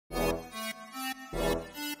What's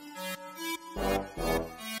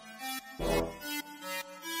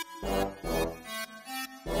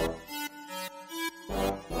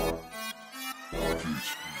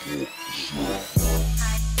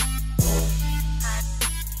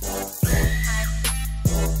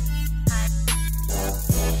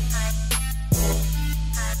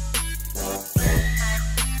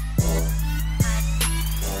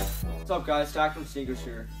up guys, Stock from Sneakers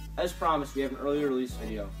here. As promised, we have an early release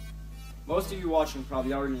video. Most of you watching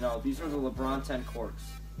probably already know, these are the Lebron X Corks.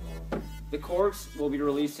 The Corks will be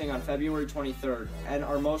releasing on February 23rd and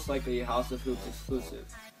are most likely a House of Hoops exclusive.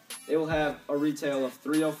 They will have a retail of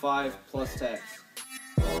 $305 plus tax.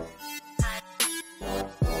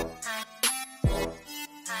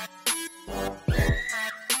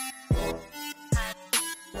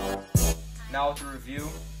 Now with the review,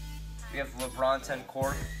 we have the Lebron X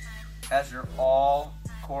Cork. Has your all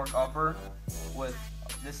cork upper with,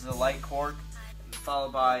 this is a light cork,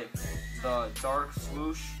 followed by the dark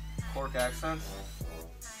swoosh cork accents,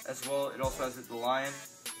 as well it also has the lion,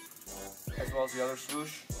 as well as the other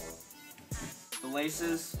swoosh. The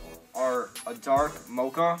laces are a dark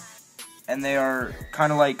mocha, and they are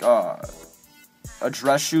kind of like a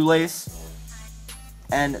dress shoe lace,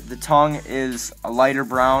 and the tongue is a lighter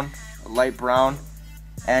brown, a light brown,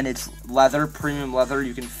 and it's leather, premium leather.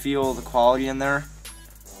 You can feel the quality in there.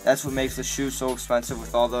 That's what makes the shoe so expensive,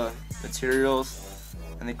 with all the materials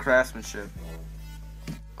and the craftsmanship.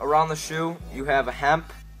 Around the shoe, you have a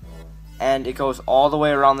hemp, and it goes all the way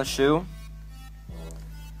around the shoe.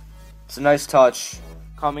 It's a nice touch.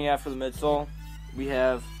 Coming after the midsole, we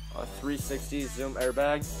have a 360 zoom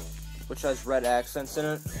airbag, which has red accents in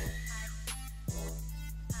it.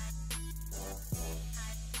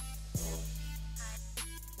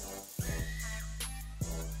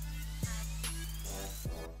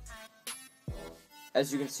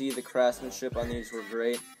 As you can see, the craftsmanship on these were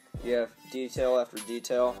great. You have detail after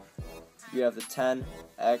detail. You have the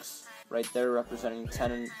 10X right there representing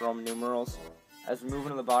 10 in Roman numerals. As we move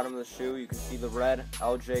into the bottom of the shoe, you can see the red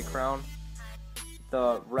LJ crown.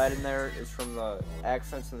 The red in there is from the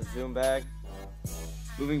accents in the zoom bag.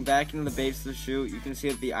 Moving back into the base of the shoe, you can see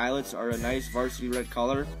that the eyelets are a nice varsity red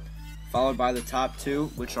color, followed by the top two,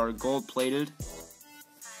 which are gold plated.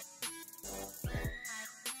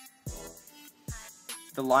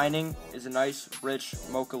 The lining is a nice, rich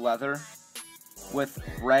mocha leather with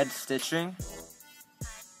red stitching.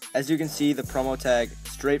 As you can see, the promo tag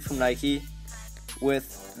straight from Nike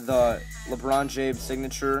with the LeBron James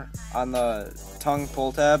signature on the tongue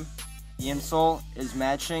pull tab. The insole is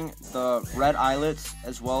matching the red eyelets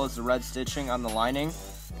as well as the red stitching on the lining.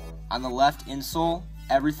 On the left insole,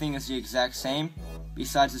 everything is the exact same,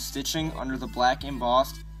 besides the stitching under the black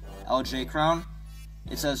embossed LJ crown.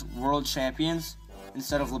 It says World Champions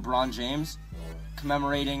instead of LeBron James,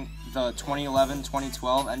 commemorating the 2011-2012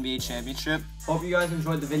 NBA Championship. Hope you guys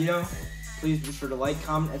enjoyed the video. Please be sure to like,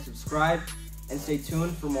 comment, and subscribe, and stay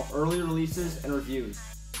tuned for more early releases and reviews.